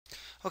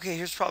Okay,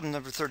 here's problem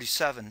number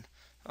 37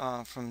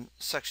 from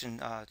section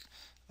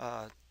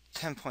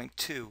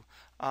 10.2.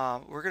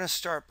 We're going to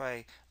start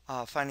by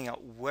finding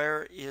out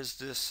where is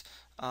this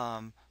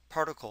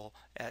particle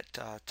at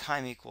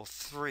time equal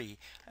 3,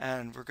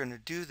 and we're going to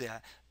do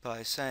that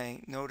by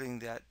noting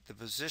that the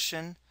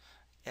position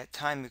at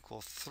time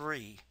equal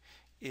 3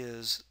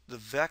 is the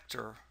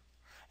vector,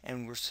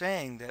 and we're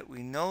saying that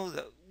we know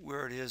that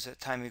where it is at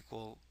time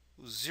equal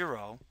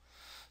 0.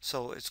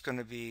 So it's going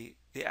to be,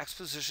 the x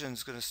position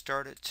is going to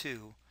start at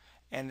 2,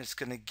 and it's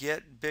going to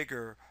get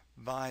bigger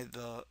by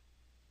the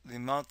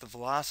amount the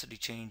velocity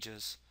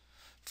changes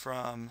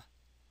from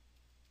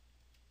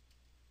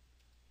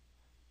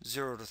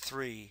 0 to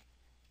 3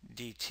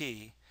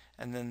 dt.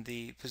 And then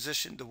the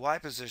y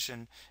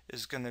position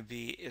is going to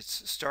be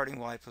its starting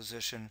y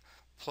position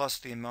plus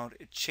the amount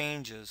it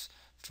changes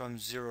from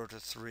 0 to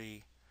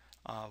 3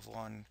 of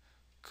 1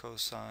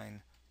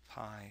 cosine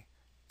pi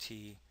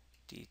t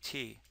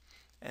dt.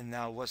 And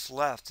now what's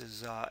left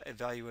is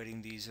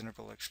evaluating these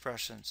integral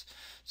expressions.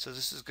 So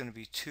this is going to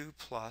be 2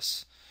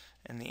 plus,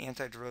 and the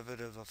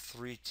antiderivative of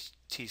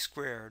 3t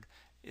squared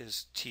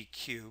is t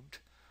cubed,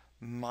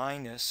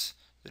 minus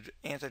the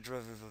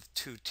antiderivative of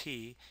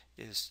 2t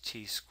is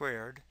t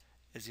squared,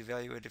 is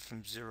evaluated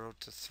from 0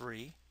 to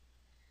 3,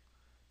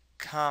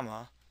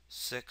 comma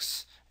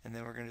 6, and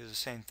then we're going to do the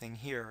same thing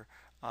here,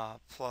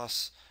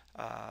 plus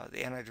the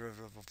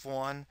antiderivative of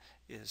 1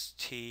 is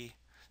t.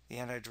 The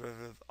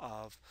antiderivative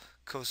of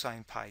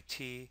cosine pi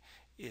t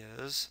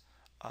is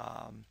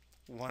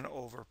 1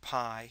 over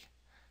pi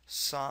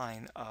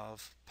sine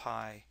of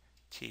pi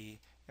t,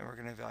 and we're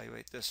going to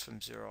evaluate this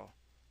from 0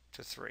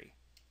 to 3.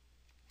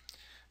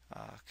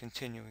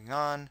 Continuing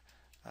on,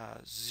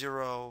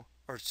 0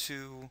 or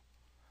 2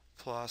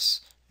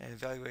 plus, and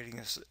evaluating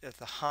this at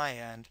the high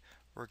end,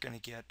 we're going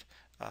to get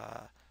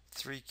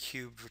 3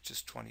 cubed, which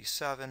is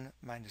 27,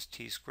 minus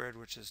t squared,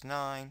 which is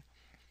 9,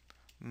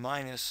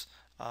 minus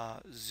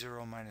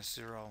 0 minus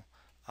 0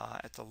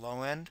 at the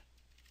low end.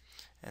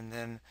 And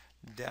then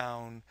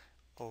down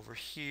over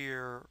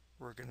here,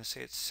 we're going to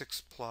say it's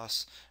 6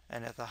 plus,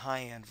 and at the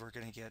high end, we're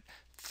going to get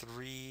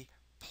 3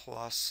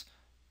 plus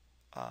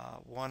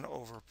 1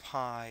 over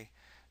pi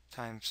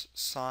times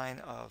sine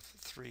of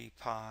 3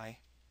 pi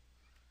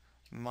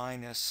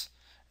minus,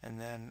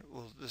 and then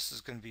this is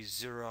going to be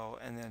 0,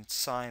 and then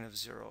sine of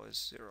 0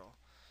 is 0.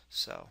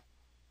 So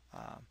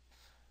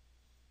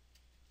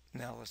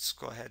now let's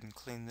go ahead and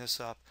clean this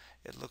up.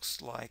 It looks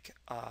like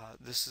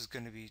this is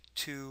going to be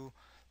 2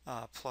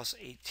 plus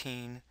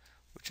 18,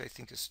 which I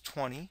think is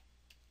 20.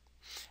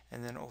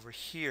 And then over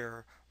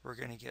here, we're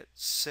going to get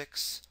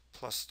 6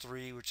 plus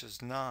 3, which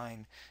is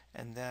 9.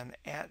 And then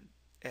at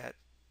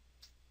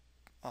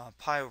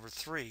pi over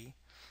 3,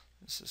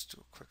 let's just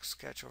do a quick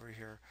sketch over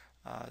here,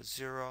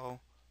 0,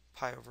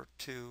 pi over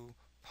 2,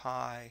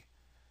 pi,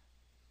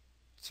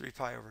 3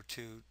 pi over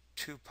 2,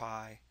 2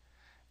 pi.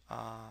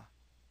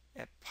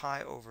 At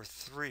pi over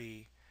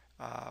 3,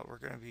 we're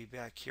going to be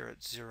back here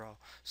at 0.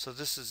 So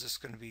this is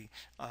just going to be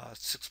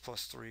 6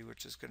 plus 3,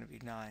 which is going to be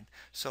 9.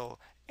 So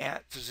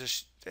at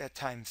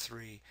time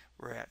 3,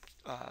 we're at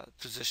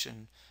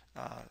position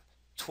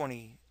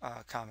 20,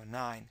 comma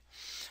 9.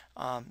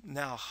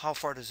 Now, how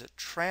far does it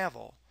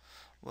travel?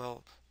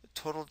 Well, the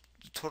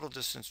total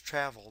distance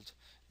traveled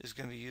is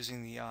going to be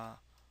using the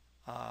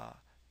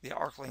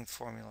arc length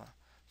formula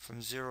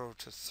from 0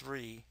 to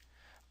 3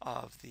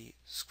 of the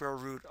square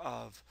root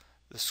of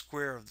the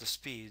square of the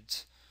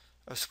speeds,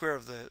 a square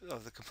of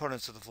the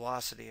components of the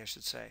velocity, I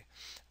should say,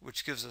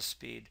 which gives us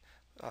speed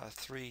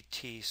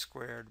 3t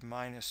squared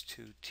minus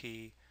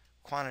 2t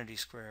quantity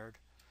squared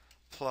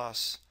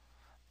plus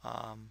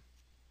 1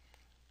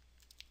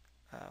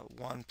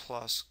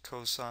 plus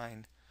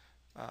cosine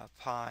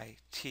pi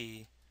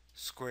t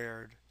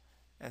squared,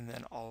 and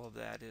then all of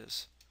that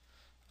is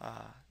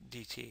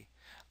dt.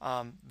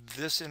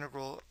 This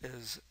integral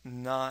is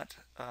not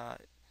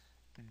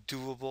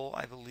doable,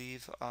 I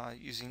believe,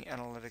 using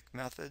analytic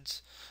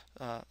methods.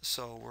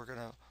 So we're going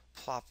to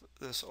plop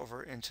this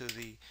over into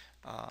the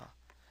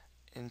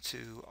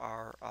into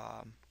our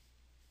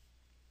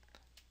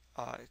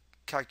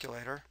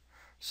calculator.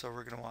 So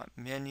we're going to want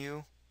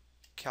menu,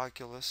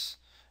 calculus.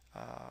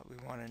 We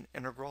want an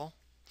integral.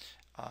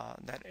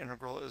 That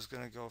integral is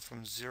going to go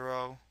from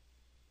 0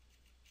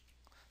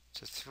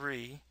 to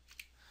 3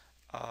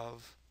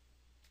 of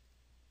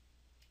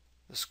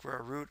the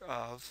square root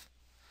of,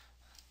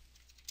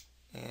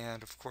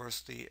 and of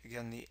course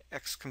again the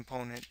x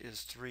component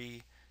is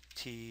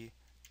 3t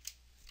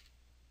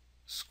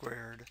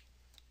squared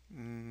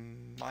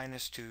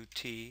minus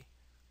 2t,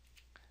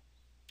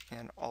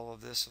 and all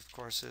of this of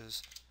course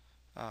is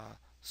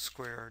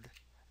squared,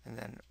 and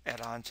then add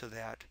on to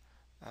that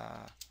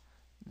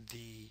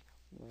the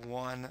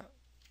 1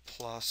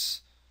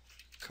 plus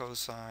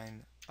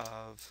cosine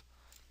of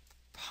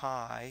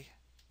pi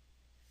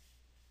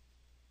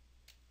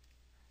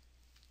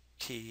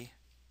t,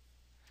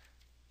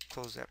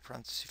 close that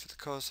parenthesis for the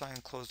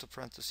cosine, close the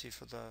parenthesis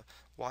for the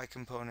y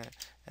component,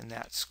 and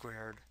that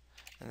squared,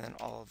 and then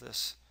all of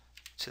this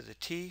to the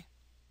t.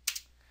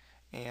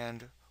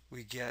 and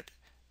we get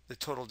the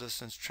total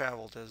distance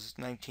traveled as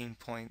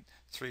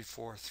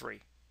 19.343.